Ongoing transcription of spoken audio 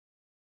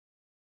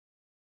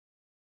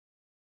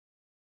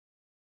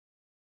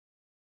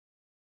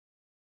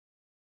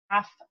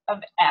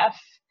of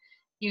f,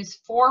 use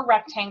 4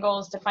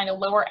 rectangles to find a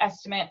lower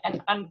estimate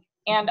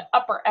and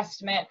upper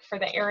estimate for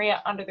the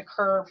area under the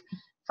curve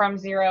from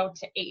 0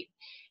 to 8.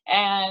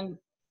 And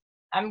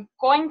I'm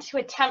going to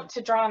attempt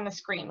to draw on the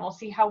screen. We'll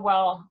see how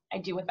well I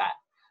do with that.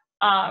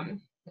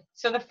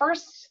 So the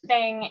first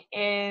thing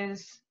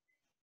is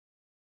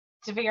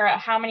to figure out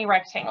how many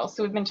rectangles.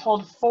 So we've been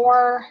told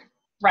 4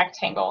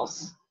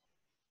 rectangles.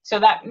 So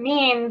that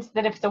means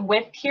that if the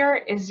width here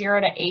is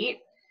 0 to 8,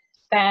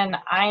 then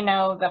I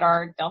know that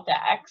our delta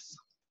x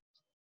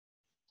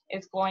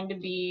is going to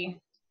be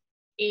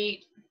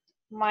 8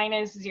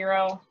 minus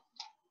 0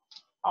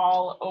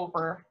 all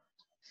over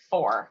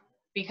 4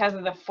 because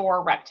of the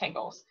 4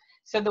 rectangles.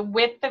 So the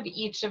width of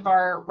each of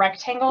our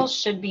rectangles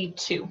should be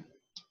 2.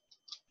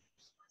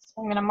 So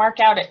I'm going to mark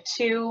out at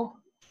 2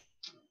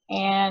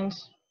 and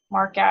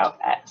mark out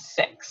at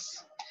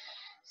 6.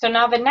 So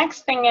now the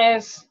next thing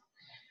is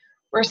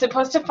we're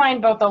supposed to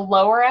find both a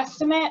lower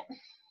estimate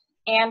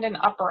and an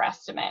upper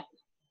estimate.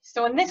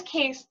 So in this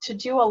case, to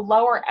do a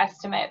lower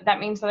estimate, that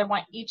means that I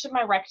want each of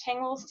my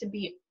rectangles to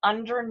be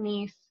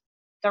underneath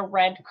the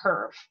red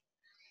curve.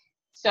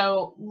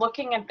 So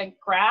looking at the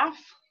graph,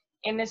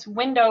 in this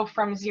window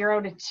from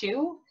 0 to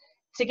 2,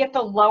 to get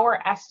the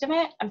lower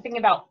estimate, I'm thinking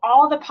about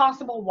all the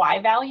possible y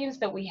values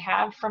that we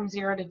have from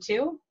 0 to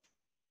 2.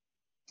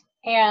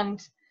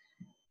 And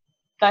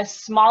the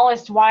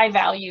smallest y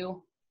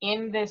value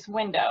in this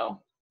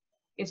window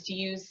is to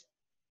use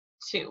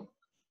 2.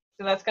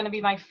 So that's going to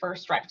be my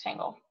first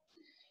rectangle.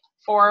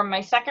 For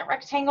my second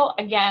rectangle,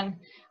 again,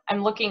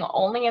 I'm looking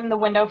only in the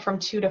window from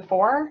 2 to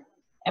 4.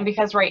 And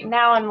because right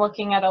now I'm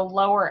looking at a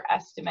lower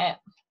estimate,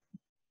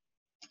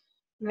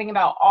 I'm thinking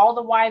about all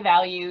the y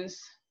values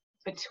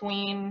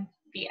between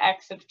the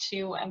x of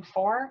 2 and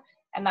 4,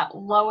 and that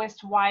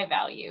lowest y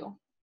value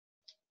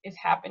is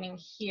happening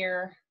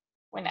here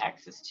when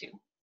x is 2.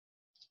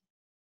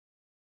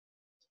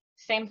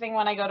 Same thing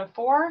when I go to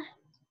 4,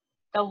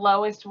 the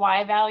lowest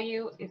y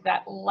value is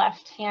that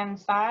left-hand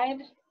side,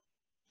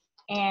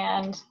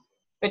 and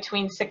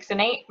between 6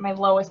 and 8, my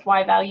lowest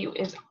y value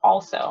is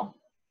also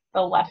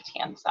the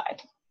left-hand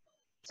side.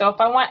 So if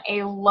I want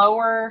a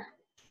lower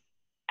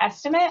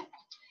estimate,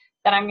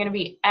 then I'm going to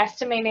be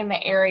estimating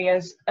the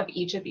areas of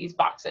each of these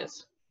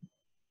boxes.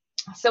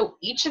 So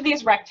each of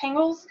these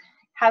rectangles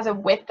has a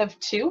width of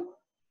 2.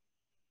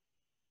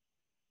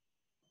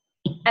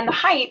 And the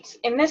height,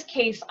 in this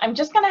case, I'm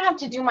just going to have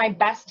to do my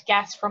best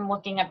guess from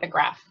looking at the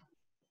graph.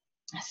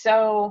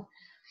 So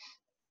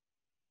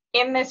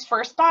in this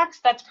first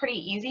box, that's pretty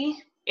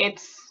easy.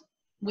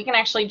 We can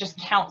actually just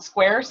count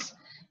squares.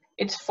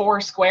 It's 4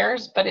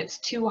 squares, but it's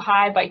 2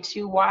 high by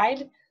 2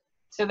 wide.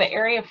 So the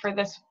area for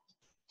this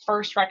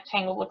first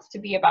rectangle looks to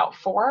be about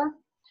 4.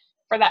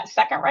 For that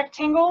second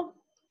rectangle,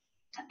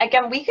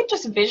 again, we could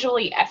just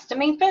visually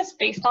estimate this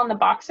based on the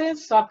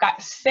boxes. So I've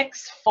got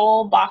 6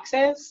 full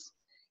boxes.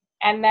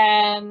 And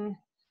then,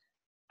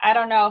 I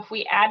don't know, if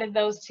we added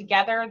those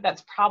together,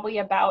 that's probably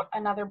about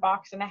another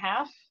box and a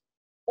half.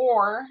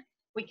 Or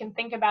we can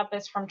think about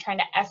this from trying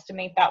to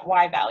estimate that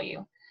y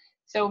value.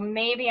 So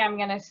maybe I'm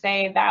going to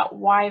say that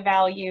y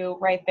value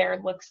right there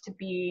looks to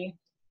be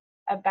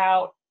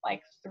about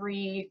like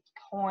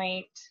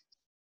 3.7.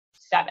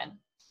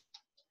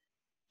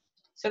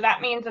 So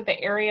that means that the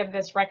area of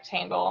this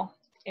rectangle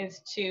is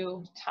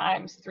 2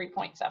 times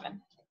 3.7.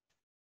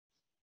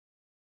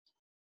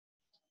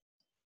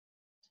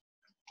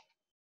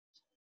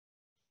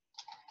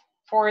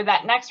 For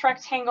that next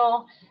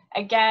rectangle,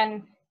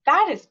 again,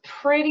 that is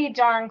pretty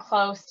darn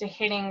close to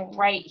hitting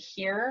right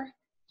here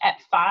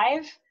at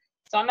 5.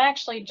 So I'm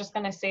actually just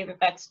going to say that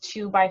that's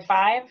 2 by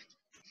 5.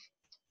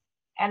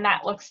 And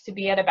that looks to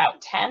be at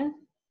about 10.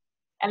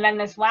 And then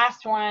this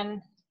last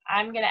one,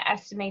 I'm going to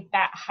estimate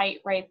that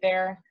height right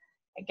there.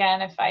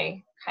 Again, if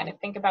I kind of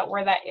think about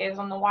where that is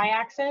on the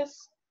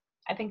y-axis,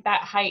 I think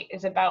that height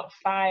is about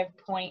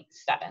 5.7.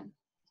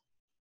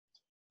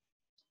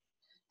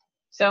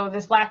 So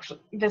this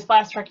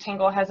last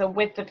rectangle has a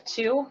width of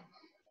 2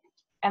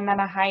 and then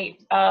a height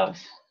of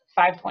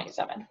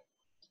 5.7.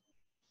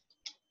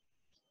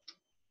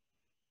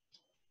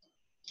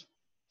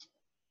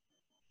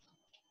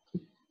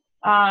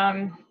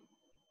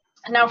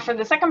 Now for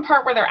the second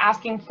part where they're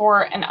asking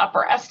for an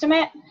upper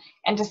estimate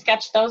and to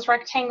sketch those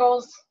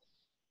rectangles,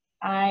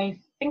 I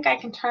think I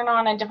can turn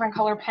on a different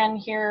color pen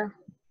here.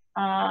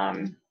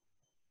 I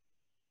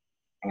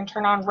can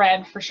turn on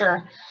red for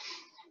sure.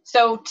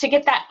 So to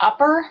get that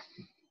upper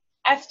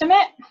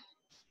estimate,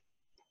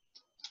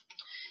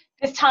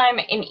 this time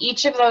in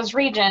each of those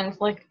regions,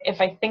 like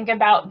if I think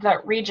about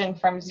the region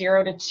from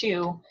 0 to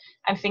 2,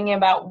 I'm thinking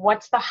about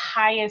what's the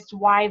highest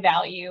y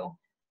value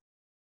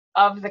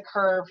of the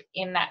curve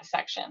in that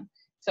section.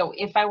 So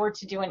if I were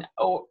to do an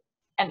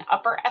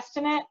upper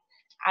estimate,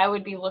 I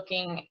would be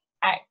looking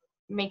at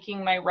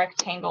making my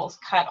rectangles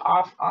cut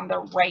off on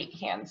the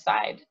right-hand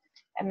side.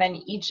 And then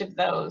each of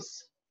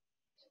those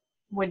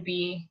would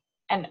be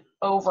an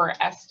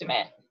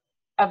overestimate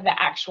of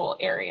the actual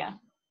area.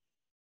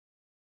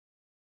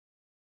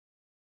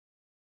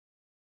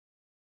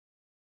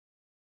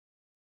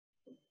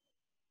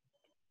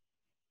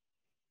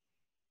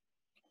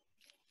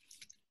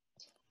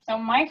 So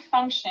my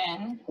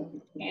function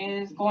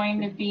is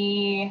going to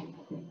be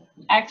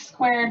x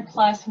squared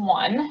plus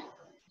 1.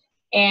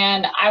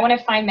 And I want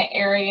to find the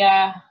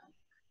area,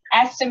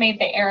 estimate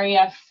the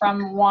area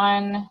from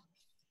 1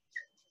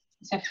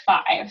 to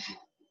 5.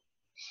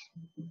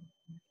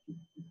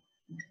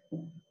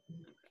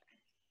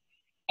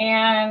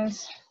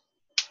 And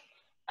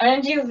I'm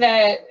going to do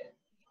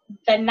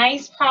the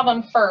nice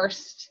problem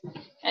first.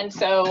 And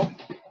so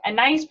a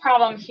nice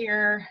problem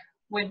here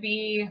would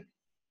be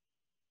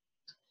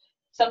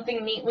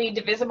something neatly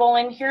divisible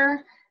in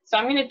here. So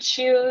I'm going to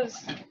choose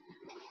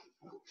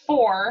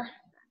 4,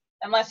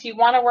 unless you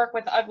want to work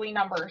with ugly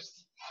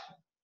numbers.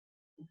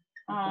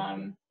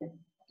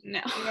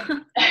 No.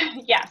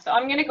 Yeah, so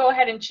I'm going to go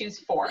ahead and choose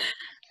 4.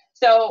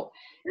 So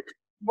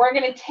we're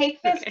going to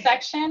take this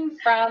section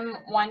from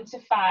 1 to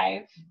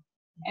 5.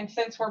 And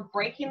since we're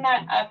breaking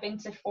that up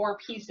into 4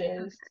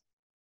 pieces,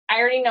 I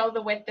already know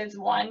the width is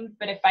 1,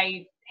 but if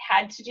I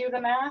had to do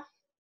the math,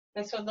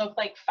 this would look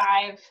like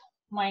 5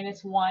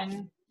 minus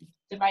 1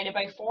 divided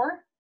by 4.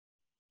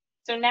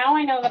 So now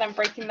I know that I'm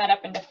breaking that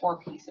up into 4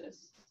 pieces.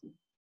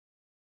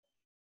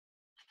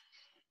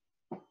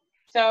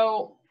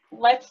 So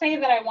let's say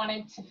that I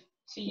wanted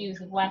to use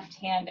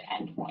left-hand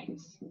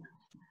endpoints.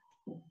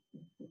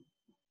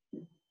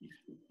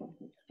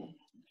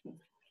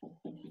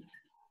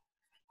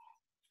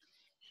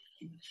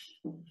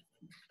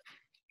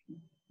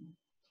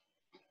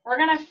 We're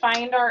going to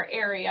find our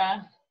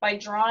area by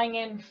drawing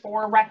in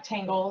 4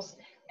 rectangles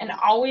and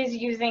always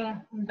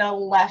using the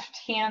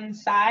left-hand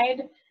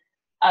side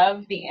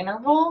of the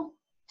interval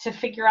to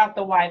figure out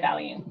the y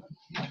value.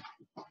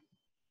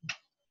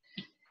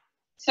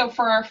 So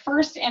for our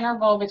first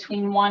interval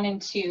between 1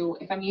 and 2,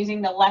 if I'm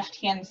using the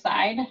left-hand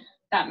side,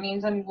 that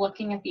means I'm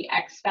looking at the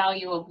x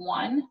value of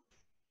 1.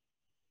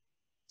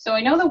 So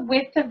I know the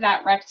width of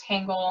that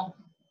rectangle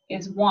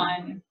is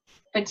 1,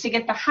 but to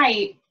get the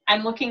height,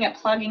 I'm looking at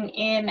plugging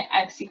in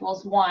x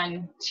equals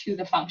 1 to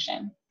the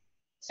function.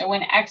 So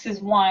when x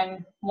is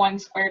 1, 1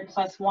 squared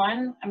plus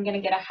 1, I'm going to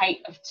get a height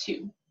of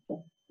 2.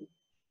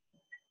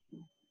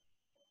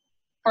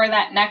 For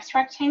that next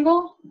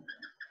rectangle,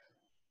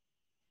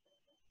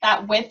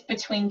 that width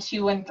between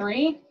 2 and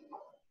 3,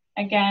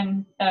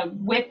 again, the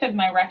width of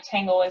my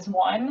rectangle is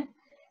 1,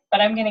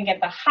 but I'm going to get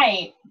the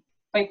height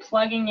by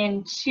plugging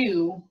in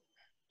 2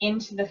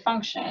 into the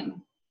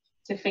function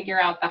to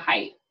figure out the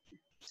height.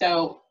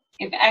 So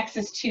if x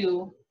is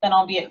 2, then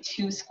I'll be at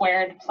 2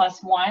 squared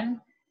plus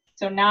 1.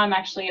 So now I'm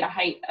actually at a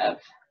height of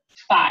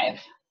 5.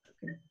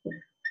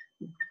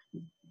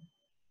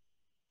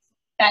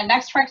 That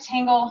next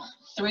rectangle,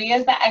 3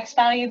 is the x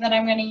value that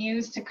I'm going to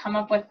use to come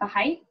up with the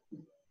height.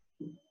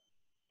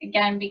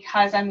 Again,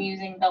 because I'm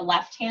using the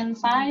left-hand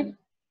side.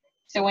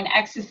 So when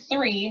x is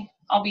 3,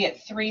 I'll be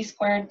at 3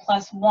 squared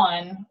plus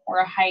 1, or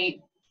a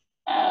height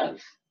of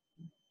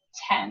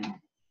 10.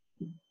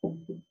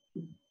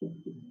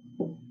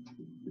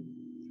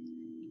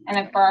 And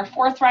then for our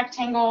fourth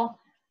rectangle,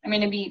 I'm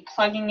going to be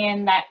plugging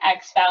in that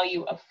x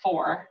value of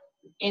 4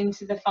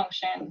 into the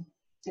function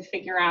to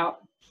figure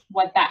out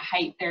what that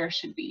height there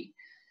should be.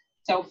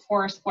 So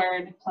 4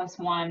 squared plus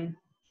 1,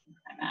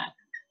 I'm at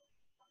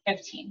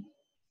 15.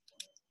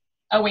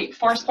 Oh wait,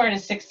 4 squared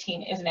is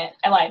 16, isn't it?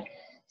 I lied.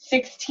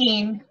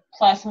 16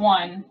 plus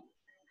 1,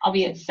 I'll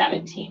be at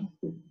 17.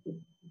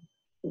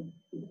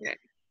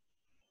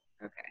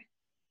 Okay.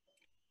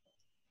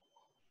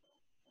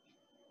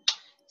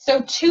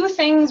 So 2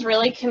 things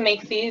really can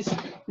make these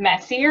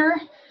messier.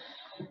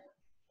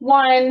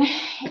 One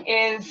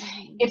is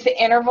if the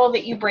interval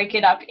that you break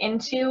it up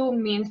into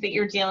means that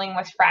you're dealing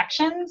with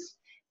fractions,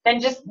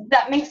 then just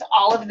that makes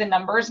all of the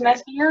numbers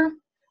messier.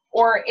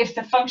 Or if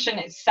the function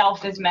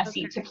itself is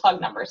messy to plug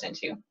numbers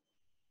into.